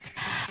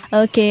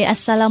Okay,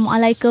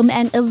 Assalamualaikum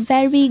and a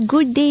very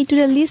good day to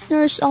the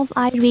listeners of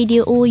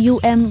iRadio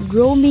OUM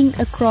roaming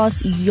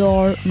across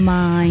your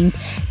mind.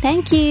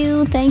 Thank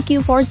you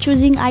for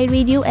choosing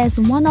iRadio as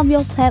one of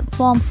your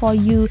platform for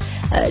you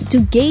to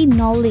gain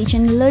knowledge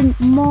and learn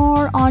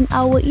more on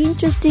our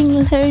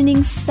interesting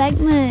learning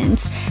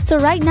segments. So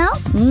right now,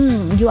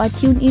 you are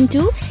tuned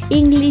into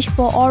English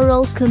for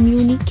Oral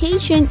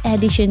Communication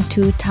Edition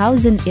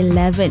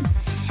 2011.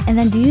 And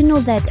then do you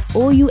know that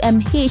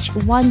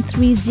OUMH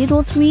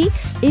 1303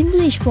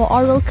 English for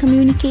Oral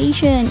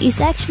Communication is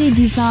actually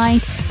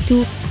designed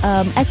to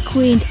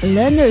acquaint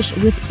learners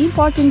with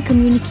important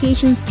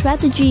communication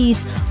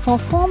strategies for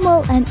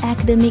formal and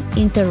academic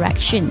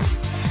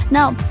interactions.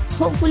 Now,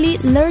 hopefully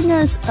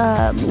learners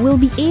will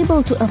be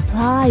able to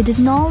apply the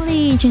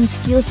knowledge and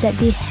skills that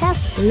they have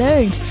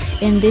learned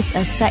in this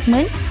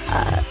segment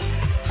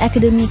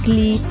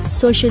academically,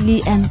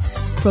 socially and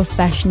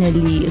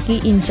professionally.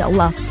 Okay,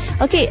 inshallah.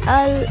 Okay,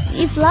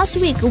 if last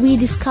week we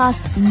discussed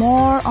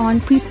more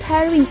on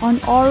preparing on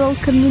oral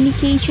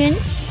communication,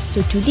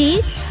 so today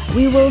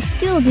we will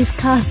still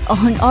discuss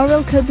on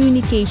oral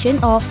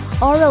communication or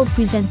oral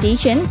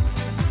presentation,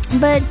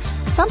 but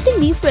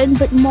something different,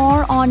 but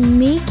more on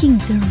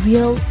making the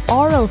real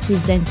oral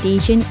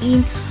presentation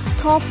in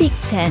topic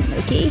 10.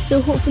 Okay, so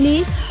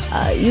hopefully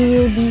you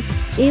will be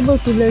able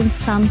to learn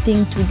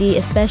something today,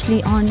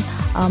 especially on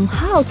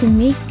how to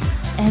make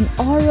an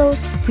oral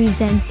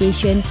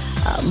presentation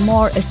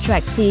more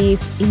attractive,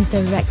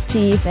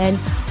 interactive and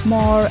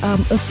more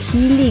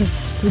appealing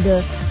to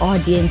the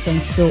audience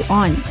and so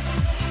on.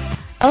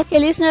 Okay,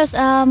 listeners,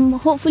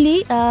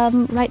 hopefully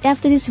right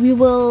after this we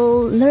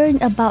will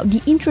learn about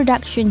the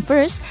introduction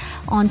first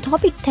on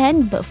topic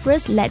 10, but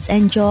first let's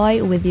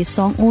enjoy with this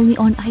song only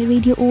on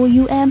iRadio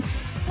OUM.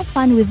 Have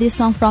fun with this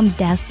song from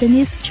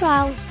Destiny's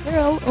Child,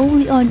 Girl,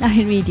 only on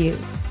iRadio.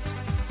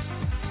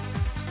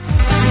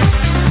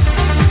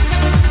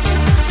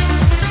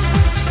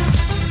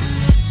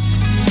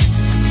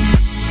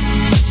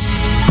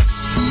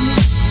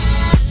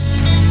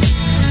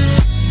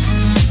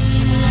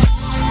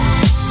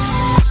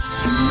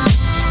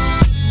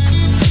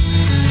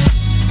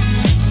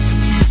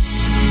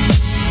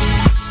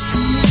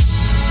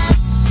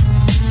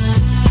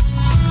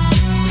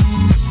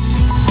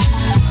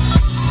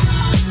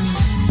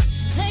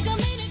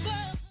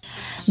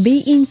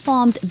 Be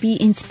informed,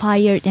 be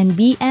inspired, and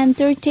be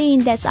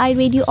entertained. That's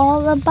iRadio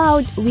all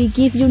about. We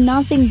give you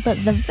nothing but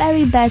the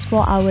very best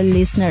for our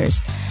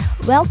listeners.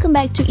 Welcome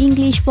back to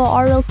English for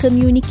Oral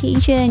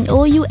Communication,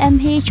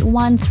 OUMH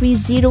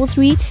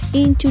 1303,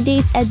 in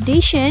today's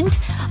edition,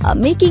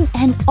 making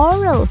an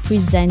oral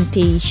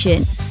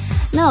presentation.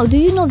 Now, do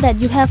you know that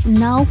you have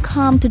now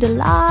come to the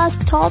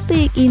last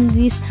topic in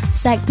this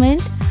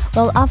segment?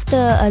 Well,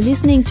 after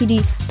listening to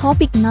the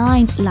topic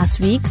 9 last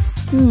week,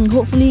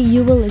 hopefully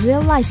you will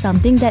realize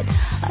something, that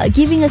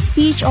giving a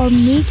speech or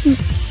making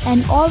an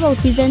oral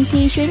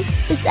presentation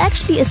is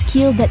actually a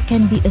skill that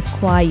can be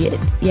acquired.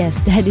 Yes,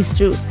 that is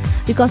true.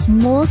 Because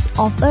most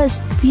of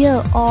us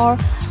fear or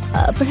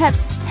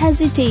perhaps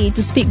hesitate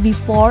to speak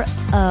before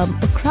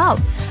a crowd.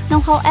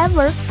 Now,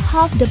 however,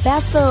 half the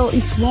battle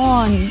is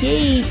won,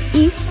 yay,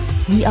 if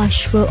we are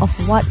sure of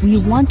what we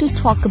want to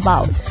talk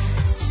about.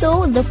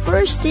 So the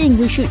first thing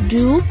we should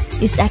do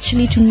is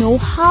actually to know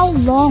how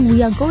long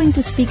we are going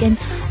to speak and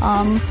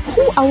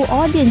who our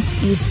audience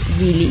is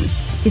really.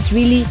 It's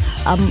really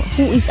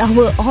who is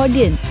our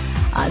audience.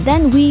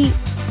 Then we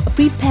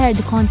prepare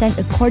the content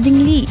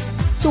accordingly.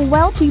 So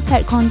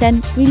well-prepared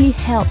content really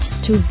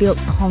helps to build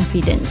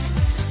confidence.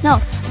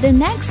 Now, the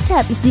next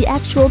step is the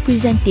actual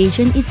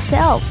presentation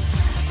itself.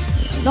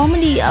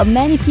 Normally,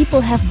 many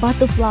people have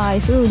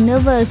butterflies,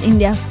 nervous in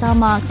their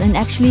stomachs and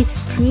actually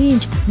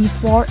cringe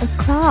before a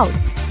crowd.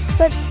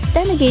 But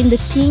then again, the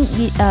thing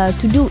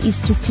to do is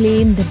to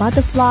claim the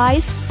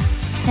butterflies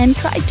and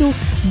try to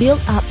build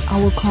up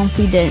our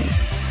confidence.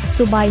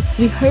 So by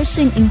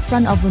rehearsing in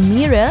front of a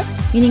mirror,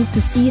 meaning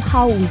to see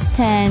how we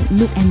stand,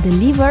 look and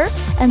deliver,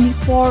 and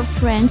before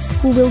friends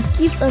who will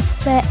give us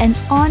fair and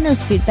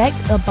honest feedback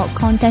about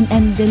content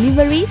and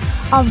delivery,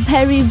 are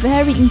very,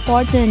 very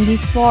important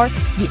before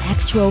the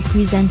actual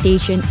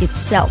presentation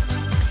itself.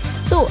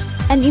 So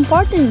an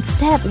important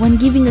step when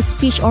giving a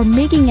speech or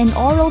making an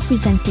oral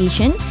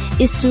presentation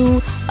is to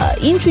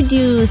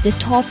introduce the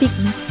topic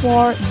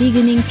before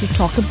beginning to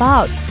talk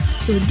about.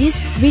 So this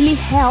really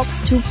helps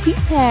to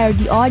prepare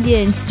the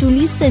audience to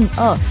listen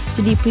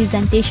to the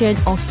presentation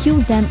or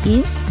cue them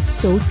in,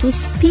 so to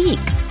speak.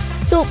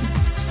 So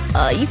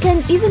you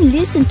can even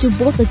listen to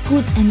both a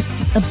good and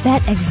a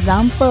bad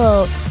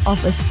example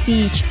of a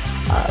speech,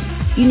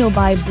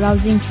 by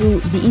browsing through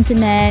the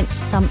internet,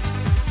 some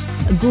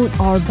good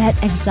or bad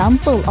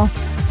example of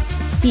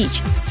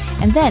speech.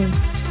 And then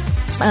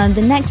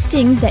the next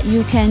thing that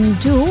you can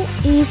do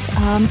is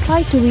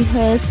try to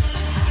rehearse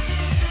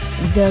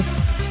the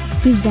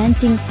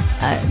presenting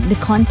the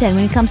content.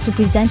 When it comes to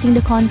presenting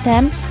the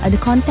content,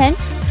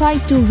 try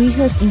to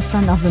rehearse in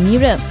front of the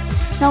mirror.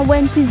 Now,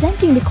 when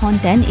presenting the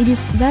content, it is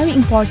very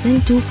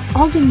important to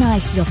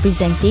organize your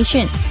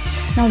presentation.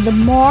 Now, the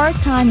more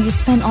time you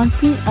spend on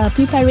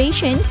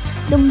preparation,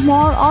 the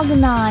more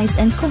organized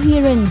and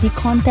coherent the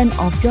content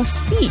of your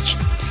speech.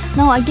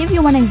 Now, I'll give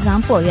you one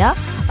example, yeah?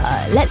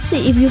 Let's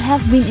say if you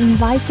have been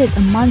invited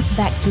a month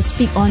back to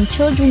speak on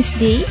Children's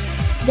Day,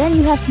 then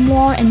you have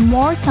more and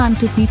more time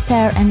to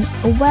prepare, and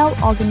a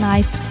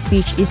well-organized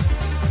speech is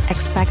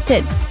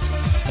expected.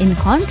 In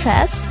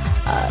contrast,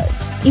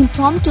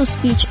 impromptu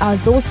speech are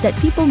those that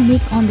people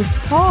make on the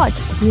spot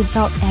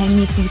without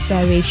any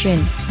preparation.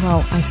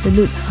 Wow, I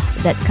salute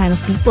that kind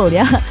of people,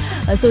 yeah.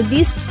 So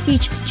this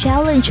speech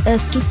challenge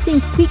us to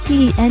think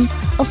quickly, and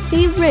a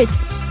favorite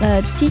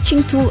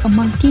teaching tool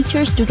among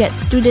teachers to get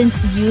students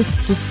used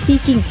to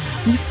speaking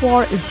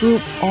before a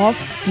group of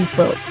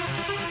people.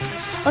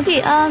 Okay,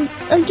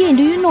 again,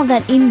 do you know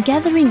that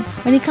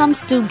when it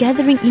comes to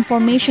gathering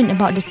information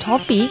about the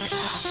topic,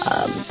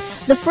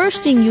 the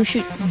first thing you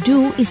should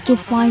do is to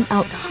find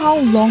out how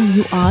long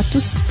you are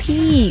to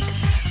speak.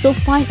 So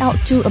find out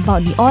too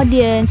about the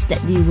audience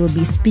that you will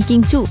be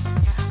speaking to.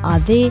 Are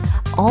they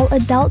all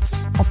adults,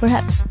 or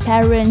perhaps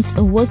parents,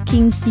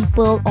 working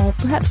people, or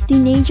perhaps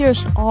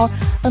teenagers, or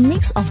a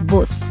mix of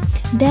both?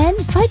 Then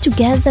try to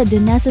gather the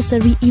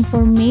necessary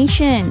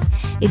information.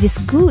 It is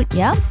good,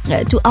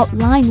 to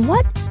outline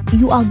what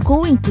you are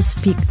going to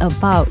speak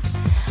about.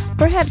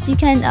 Perhaps you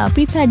can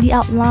prepare the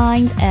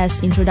outline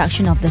as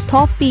introduction of the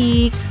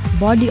topic,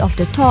 body of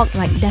the talk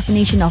like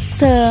definition of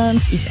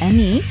terms, if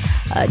any,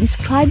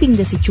 describing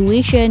the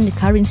situation, the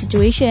current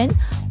situation,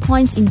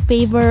 points in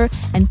favor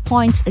and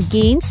points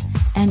against,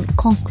 and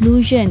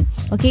conclusion.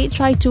 Okay,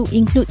 try to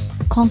include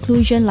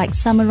conclusion like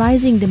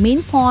summarizing the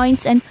main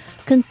points and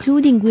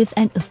concluding with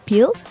an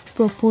appeal,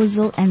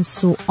 proposal, and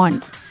so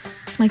on.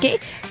 Okay,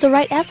 so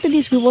right after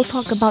this, we will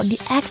talk about the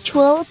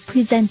actual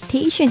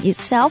presentation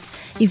itself.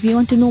 If you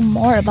want to know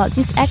more about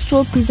this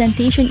actual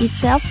presentation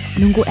itself,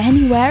 don't go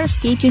anywhere.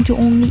 Stay tuned to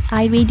Only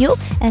iRadio,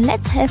 and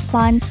let's have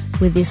fun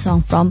with this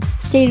song from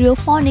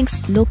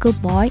Stereophonics, Local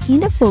Boy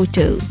in the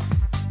Photo.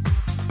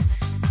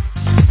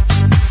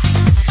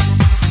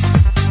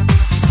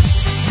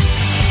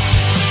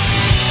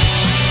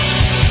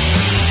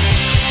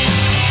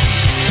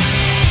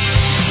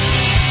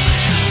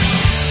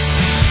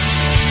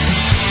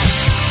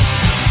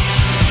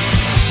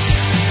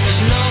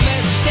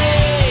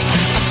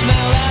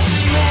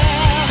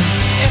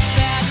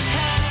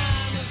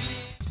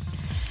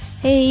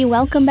 Hey,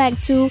 welcome back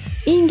to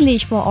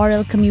English for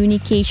Oral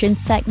Communication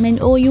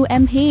segment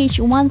OUMH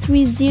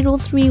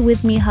 1303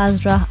 with me,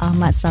 Hazra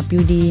Ahmad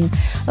Sapyuddin.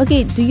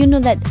 Okay, do you know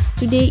that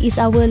today is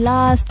our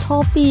last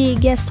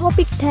topic? Yes,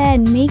 topic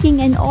 10,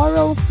 making an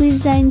oral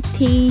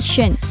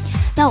presentation.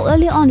 Now,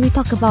 earlier on, we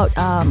talked about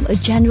a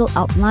general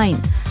outline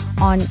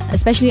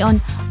especially on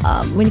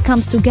when it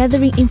comes to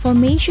gathering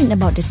information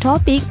about the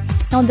topic.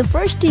 Now, the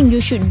first thing you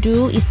should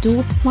do is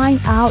to find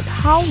out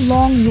how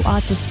long you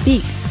are to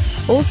speak.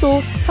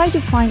 Also, try to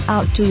find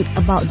out too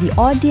about the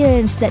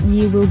audience that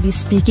you will be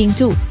speaking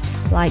to.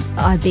 Like,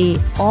 are they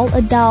all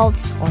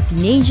adults or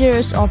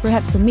teenagers, or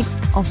perhaps a mix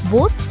of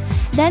both?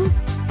 Then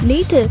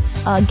later,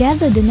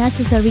 gather the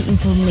necessary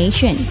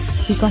information,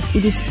 because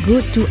it is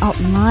good to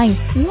outline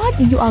what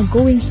you are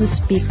going to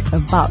speak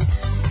about.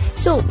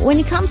 So, when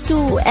it comes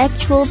to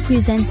actual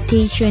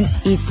presentation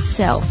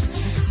itself,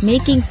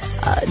 making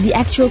the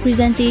actual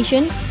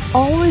presentation,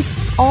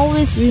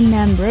 always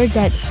remember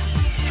that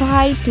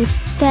try to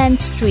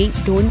stand straight,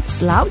 don't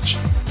slouch.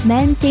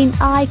 Maintain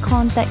eye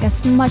contact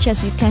as much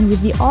as you can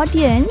with the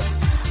audience.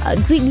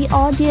 Greet the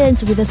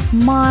audience with a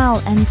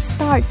smile and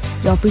start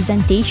your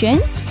presentation.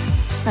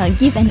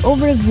 Give an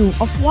overview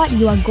of what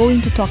you are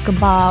going to talk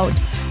about.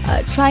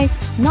 Try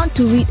not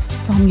to read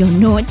from your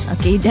notes,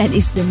 okay? That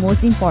is the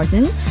most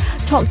important.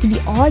 Talk to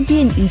the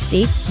audience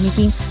instead,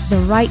 making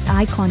the right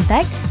eye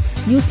contact.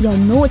 Use your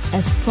notes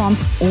as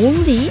prompts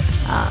only.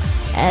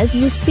 As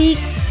you speak,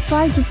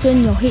 try to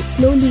turn your head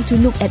slowly to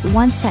look at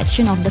one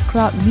section of the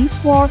crowd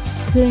before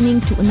turning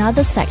to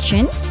another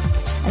section,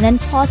 and then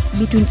pause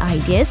between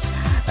ideas.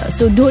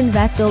 So don't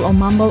rattle or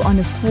mumble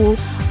at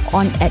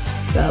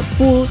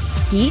full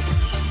speed.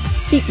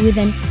 Speak with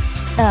an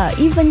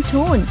even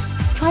tone.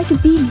 Try to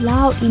be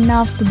loud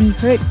enough to be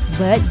heard,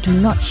 but do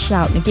not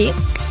shout. Okay.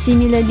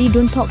 Similarly,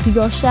 don't talk to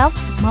yourself,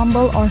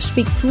 mumble or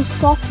speak too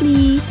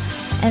softly.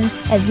 And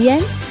at the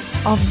end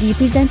of the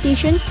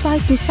presentation, try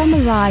to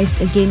summarize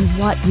again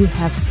what you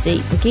have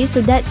said. Okay,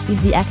 so that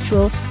is the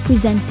actual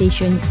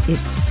presentation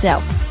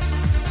itself.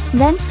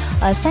 Then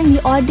thank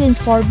the audience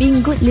for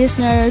being good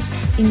listeners.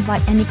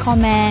 Invite any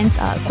comments,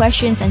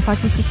 questions, and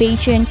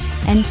participation.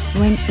 And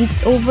when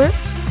it's over,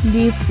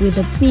 leave with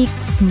a big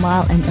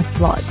smile and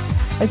applause.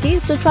 Okay,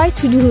 so try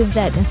to do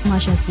that as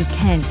much as you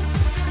can.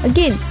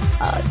 Again,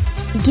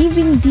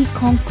 giving the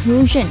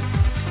conclusion.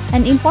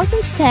 An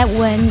important step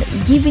when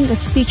giving a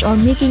speech or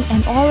making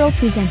an oral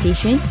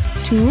presentation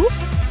too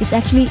is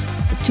actually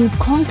to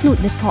conclude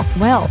the talk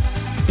well.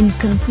 In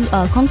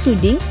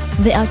concluding,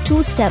 there are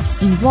two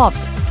steps involved.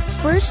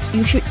 First,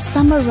 you should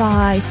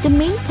summarize the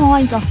main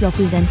points of your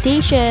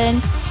presentation,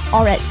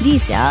 or at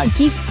least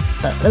give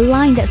a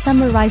line that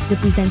summarizes the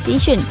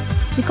presentation.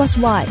 Because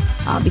why?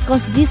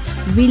 Because this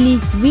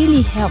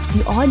really helps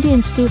the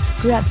audience to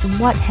grasp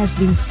what has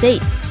been said.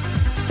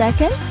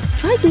 Second,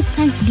 try to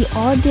thank the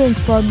audience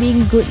for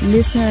being good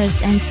listeners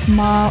and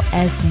smile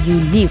as you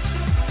leave.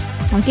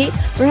 Okay,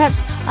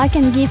 perhaps I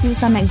can give you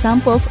some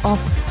examples of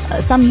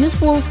some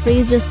useful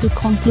phrases to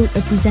conclude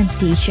a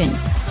presentation,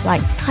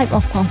 like type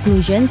of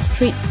conclusion,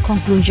 straight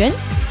conclusion.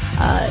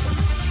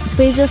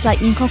 Phrases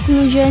like, in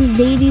conclusion,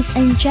 ladies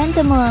and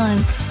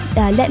gentlemen,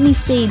 let me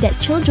say that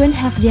children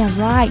have their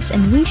rights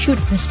and we should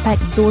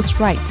respect those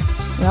rights.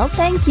 Well,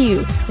 thank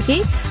you.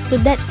 Okay, so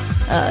that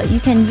you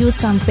can use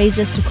some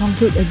phrases to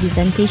conclude a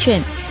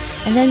presentation.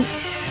 And then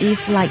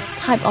if like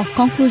type of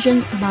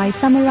conclusion by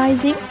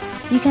summarizing,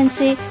 you can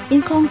say,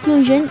 in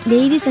conclusion,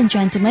 ladies and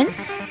gentlemen,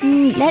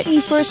 let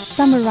me first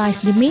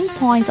summarize the main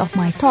points of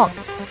my talk.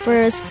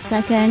 First,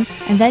 second,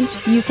 and then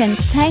you can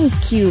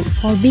thank you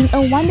for being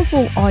a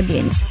wonderful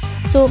audience.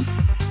 So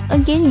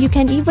again, you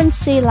can even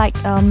say like,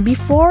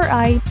 before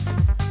I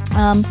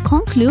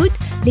conclude,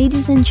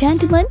 ladies and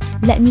gentlemen,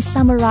 let me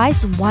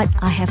summarize what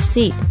I have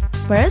said.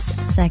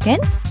 First, second,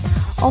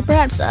 or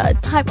perhaps a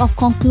type of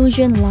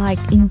conclusion like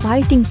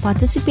inviting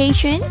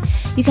participation.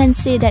 You can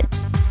say that,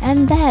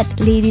 and that,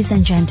 ladies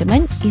and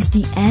gentlemen, is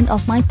the end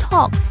of my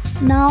talk.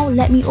 Now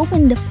let me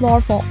open the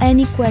floor for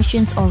any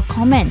questions or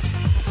comments.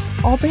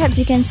 Or perhaps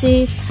you can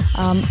say,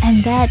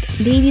 and that,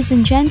 ladies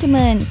and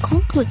gentlemen,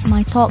 concludes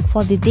my talk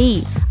for the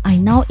day. I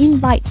now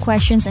invite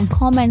questions and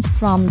comments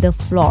from the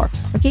floor.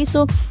 Okay,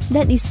 so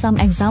that is some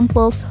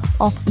examples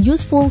of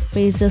useful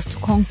phrases to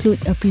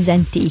conclude a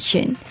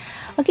presentation.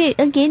 Okay,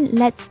 again,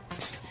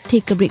 let's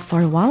take a break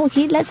for a while.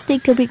 Okay, let's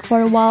take a break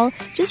for a while,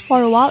 just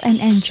for a while, and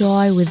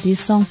enjoy with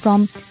this song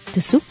from The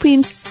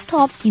Supremes,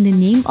 Stop in the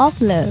Name of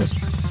Love.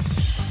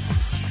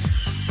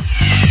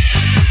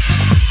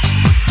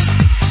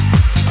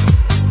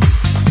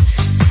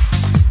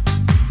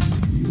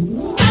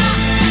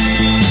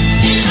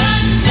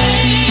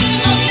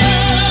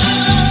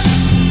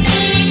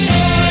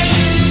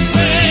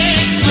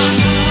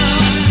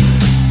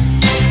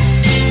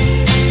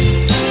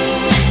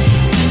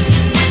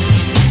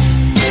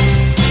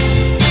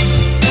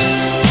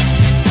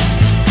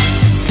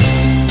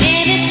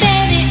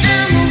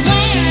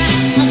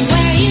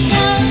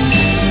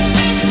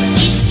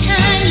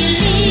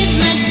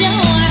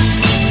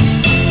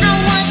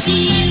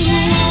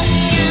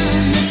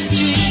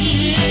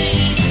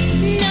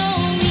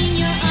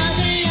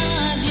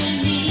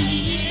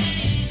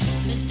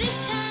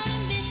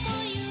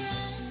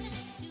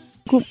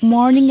 Good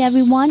morning,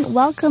 everyone.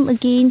 Welcome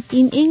again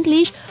in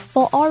English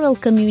for Oral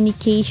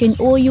Communication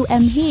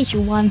OUMH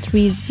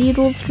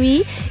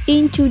 1303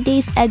 in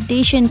today's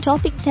edition,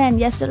 topic 10.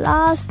 Yes, the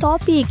last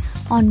topic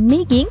on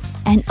making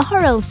an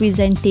oral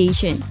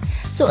presentation.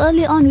 So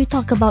earlier on, we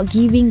talked about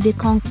giving the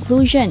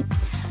conclusion.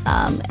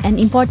 An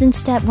important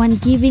step when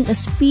giving a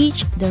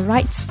speech, the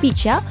right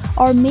speech,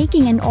 or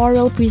making an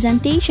oral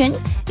presentation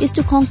is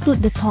to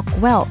conclude the talk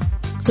well.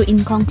 So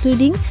in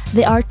concluding,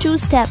 there are two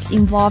steps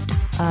involved.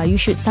 You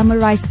should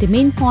summarize the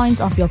main points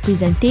of your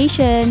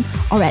presentation,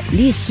 or at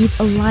least give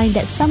a line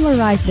that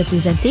summarizes the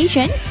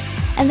presentation.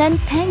 And then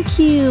thank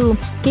you.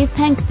 Okay,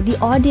 thank the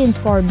audience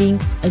for being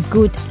a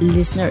good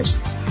listeners.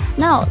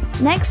 Now,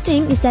 next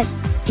thing is that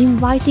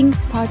inviting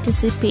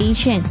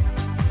participation.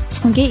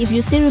 Okay, if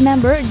you still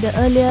remember the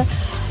earlier,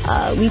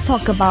 we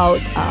talked about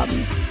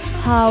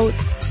how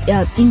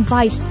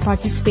invite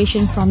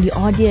participation from the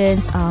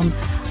audience.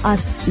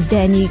 Ask, is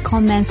there any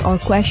comments or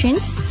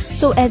questions?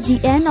 So at the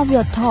end of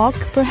your talk,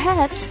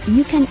 perhaps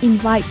you can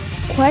invite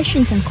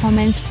questions and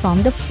comments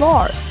from the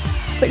floor.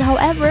 But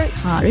however,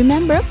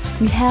 remember,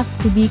 we have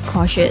to be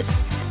cautious.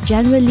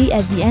 Generally,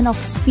 at the end of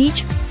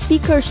speech,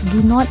 speakers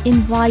do not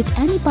invite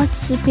any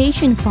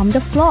participation from the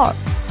floor.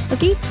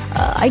 Okay,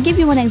 I give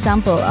you one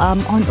example.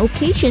 On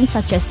occasions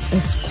such as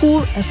a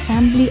school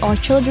assembly or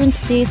Children's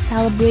Day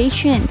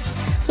celebrations,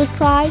 so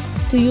try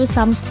to use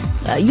some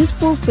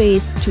useful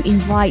phrase to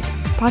invite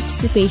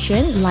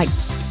participation, like,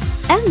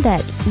 and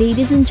that,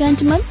 ladies and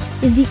gentlemen,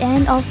 is the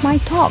end of my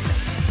talk.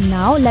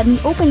 Now let me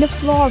open the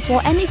floor for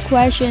any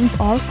questions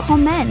or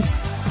comments.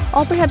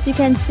 Or perhaps you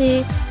can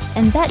say,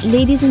 and that,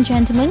 ladies and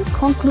gentlemen,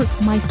 concludes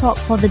my talk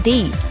for the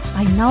day.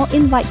 I now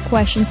invite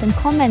questions and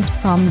comments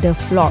from the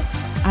floor.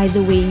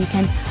 Either way, you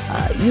can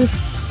use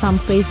some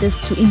phrases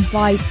to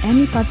invite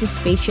any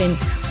participation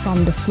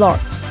from the floor.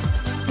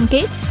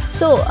 Okay,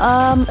 so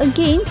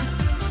again,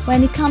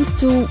 when it comes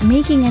to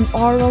making an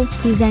oral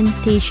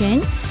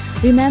presentation,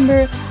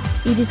 remember,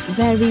 it is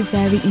very,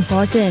 very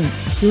important.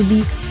 You'll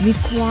be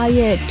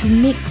required to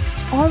make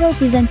oral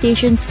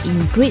presentations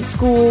in grade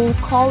school,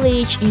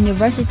 college,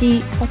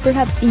 university, or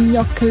perhaps in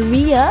your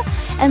career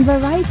and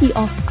variety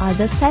of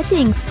other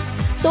settings.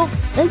 So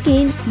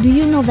again, do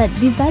you know that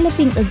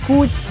developing a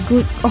good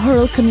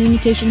oral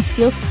communication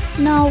skills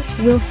now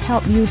will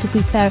help you to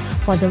prepare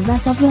for the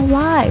rest of your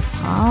life?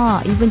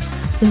 Even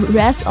the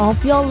rest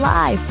of your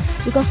life.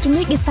 Because to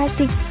make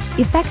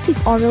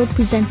effective oral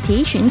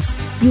presentations,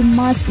 you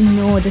must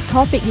know the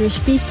topic you're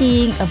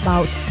speaking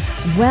about,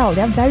 well,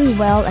 they're very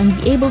well, and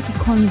be able to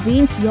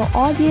convince your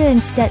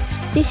audience that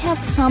they have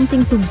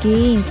something to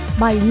gain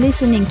by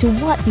listening to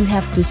what you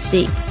have to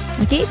say.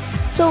 Okay,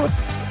 so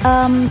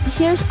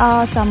here's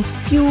some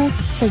few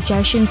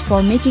suggestions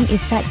for making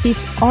effective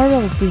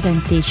oral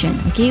presentation.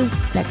 Okay,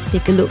 let's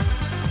take a look.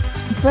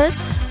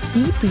 First,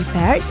 be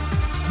prepared,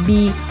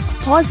 be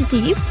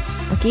positive.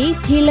 Okay,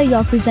 tailor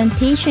your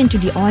presentation to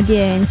the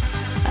audience.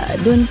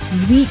 Don't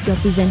read your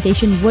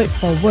presentation word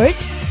for word.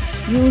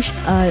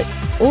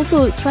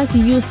 Also try to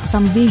use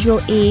some visual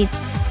aids,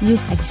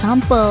 use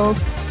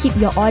examples, keep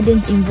your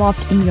audience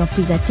involved in your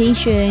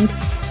presentation,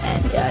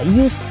 and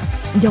use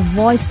your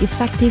voice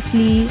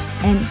effectively,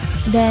 and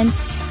then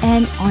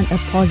end on a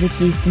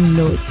positive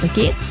note.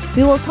 Okay,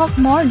 we will talk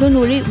more, don't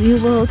worry, we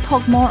will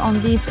talk more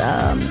on these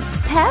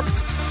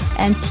steps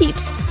and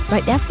tips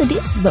right after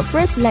this. But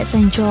first, let's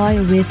enjoy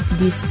with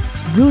this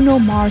Bruno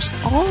Mars,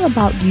 All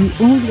About You,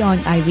 only on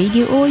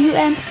iRadio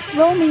OUM,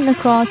 roaming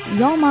across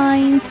your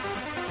mind.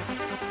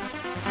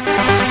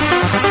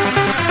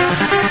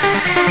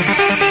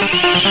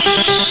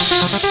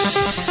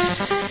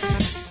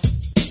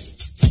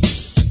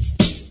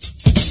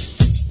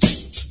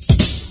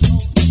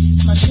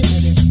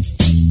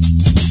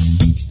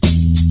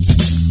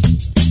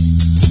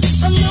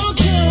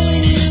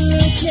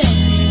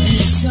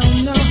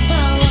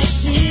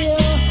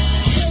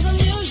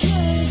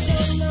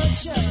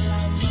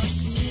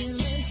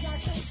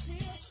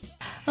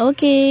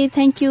 Okay,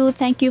 thank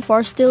you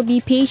for still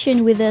be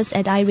patient with us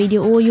at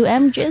iRadio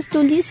OUM just to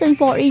listen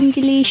for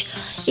English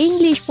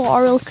for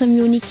oral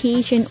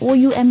communication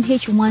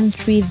OUMH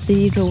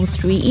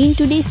 1303 in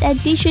today's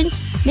edition,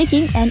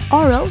 making an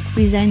oral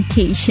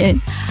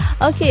presentation.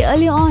 Okay,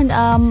 earlier on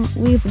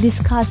we've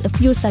discussed a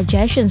few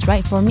suggestions,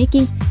 right, for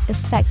making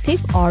effective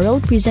oral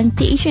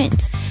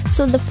presentations.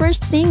 So the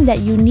first thing that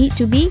you need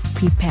to be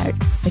prepared.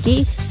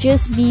 Okay,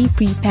 just be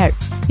prepared,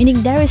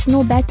 meaning there is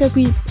no better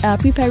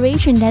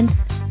preparation than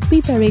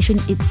preparation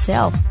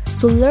itself.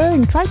 So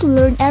try to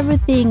learn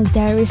everything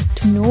there is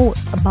to know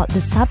about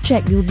the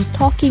subject you'll be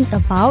talking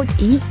about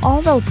in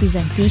oral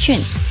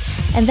presentation.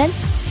 And then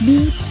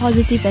be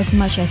positive as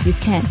much as you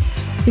can,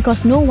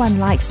 because no one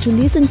likes to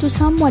listen to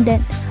someone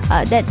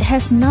that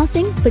has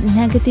nothing but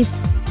negative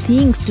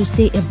things to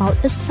say about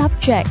a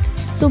subject.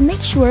 So make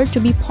sure to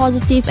be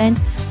positive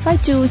and try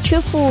to be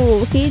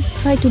cheerful,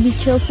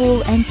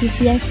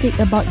 enthusiastic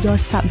about your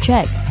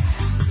subject.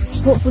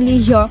 Hopefully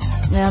your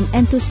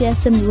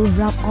enthusiasm will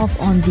rub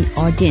off on the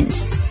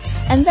audience.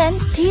 And then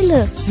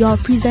tailor your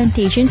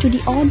presentation to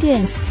the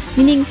audience,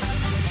 meaning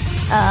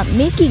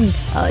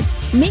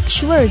make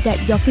sure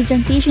that your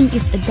presentation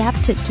is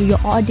adapted to your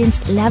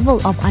audience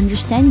level of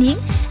understanding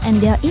and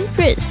their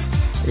interests.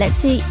 Let's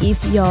say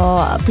if your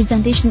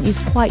presentation is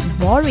quite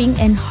boring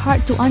and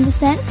hard to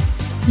understand,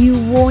 you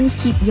won't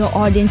keep your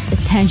audience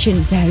attention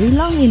very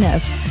long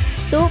enough.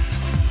 So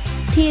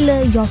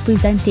tailor your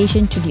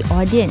presentation to the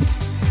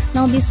audience.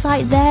 Now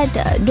beside that,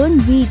 don't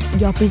read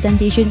your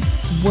presentation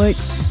word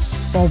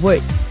for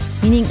word,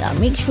 meaning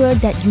make sure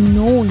that you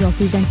know your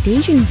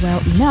presentation well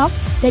enough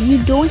that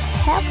you don't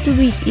have to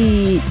read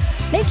it.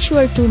 Make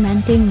sure to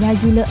maintain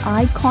regular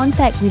eye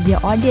contact with your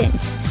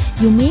audience.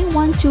 You may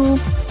want to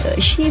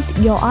shift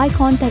your eye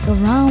contact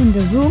around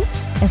the room,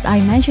 as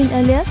I mentioned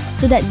earlier,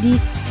 so that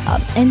the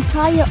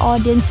entire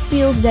audience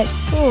feels that,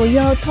 oh,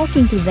 you're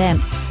talking to them.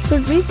 So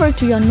refer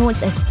to your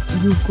notes as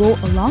you go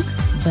along,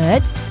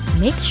 but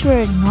make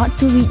sure not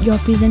to read your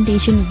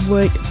presentation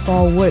word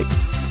for word.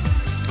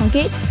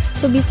 Okay,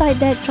 so beside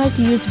that, try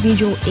to use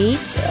visual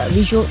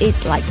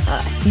aids like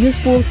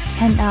useful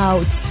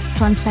handouts,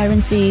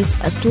 transparencies,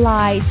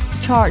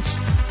 slides, charts,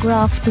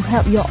 graphs to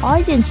help your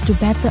audience to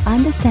better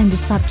understand the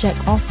subject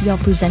of your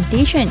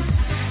presentation.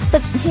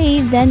 But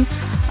hey, then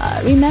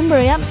remember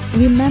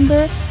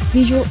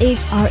visual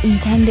aids are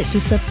intended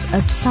to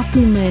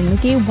supplement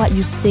what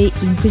you say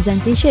in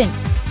presentation.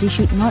 They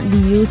should not be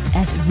used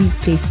as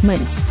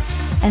replacements.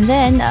 And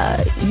then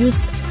use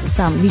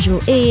some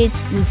visual aids,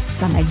 use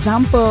some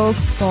examples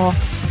for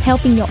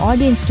helping your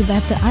audience to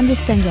better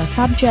understand your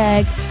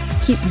subject.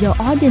 Keep your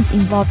audience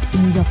involved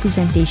in your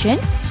presentation,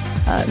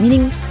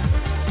 meaning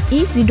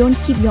if you don't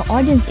keep your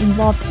audience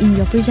involved in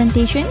your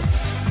presentation,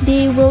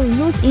 they will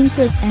lose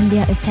interest and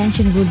their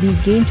attention will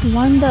begin to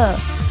wander.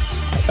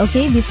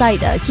 Okay,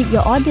 besides keep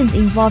your audience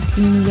involved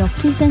in your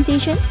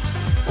presentation,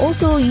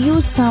 also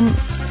use some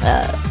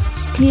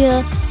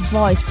clear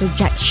voice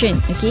projection.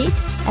 Okay,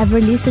 ever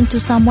listen to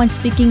someone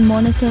speaking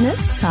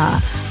monotonous?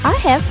 I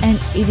have, and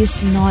it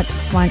is not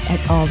fun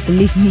at all,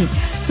 believe me.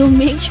 So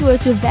make sure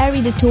to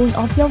vary the tone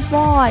of your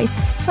voice.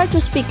 Try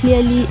to speak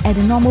clearly at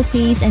a normal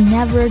pace and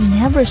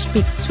never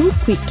speak too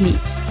quickly.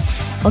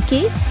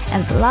 Okay,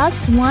 and the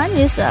last one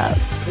is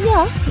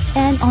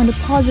end on a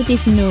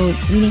positive note,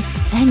 meaning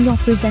end your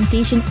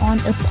presentation on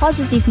a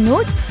positive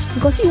note,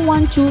 because you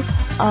want to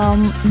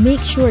make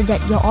sure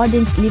that your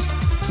audience lives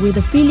with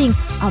a feeling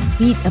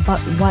upbeat about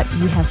what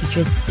you have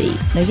just said.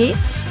 Okay,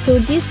 so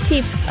these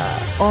tips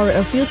or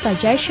a few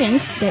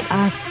suggestions that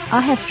I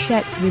have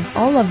shared with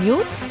all of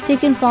you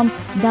taken from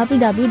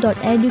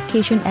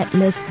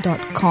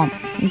www.educationatlas.com.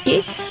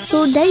 Okay,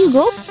 so there you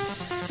go.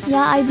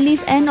 Yeah, I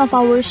believe end of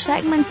our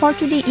segment for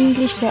today,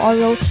 English for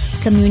Oral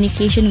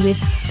Communication, with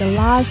the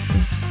last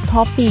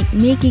topic,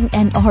 making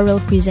an oral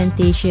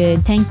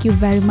presentation. Thank you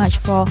very much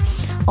for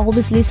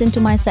always listen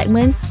to my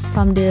segment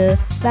from the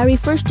very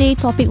first day,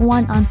 topic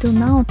 1, until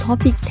now,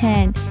 topic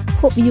 10.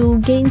 Hope you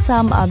gain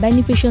some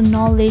beneficial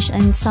knowledge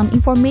and some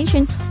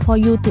information for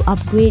you to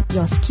upgrade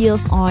your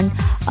skills on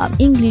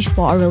English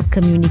for oral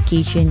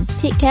communication.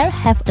 Take care.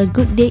 Have a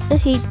good day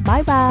ahead.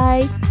 Bye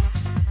bye.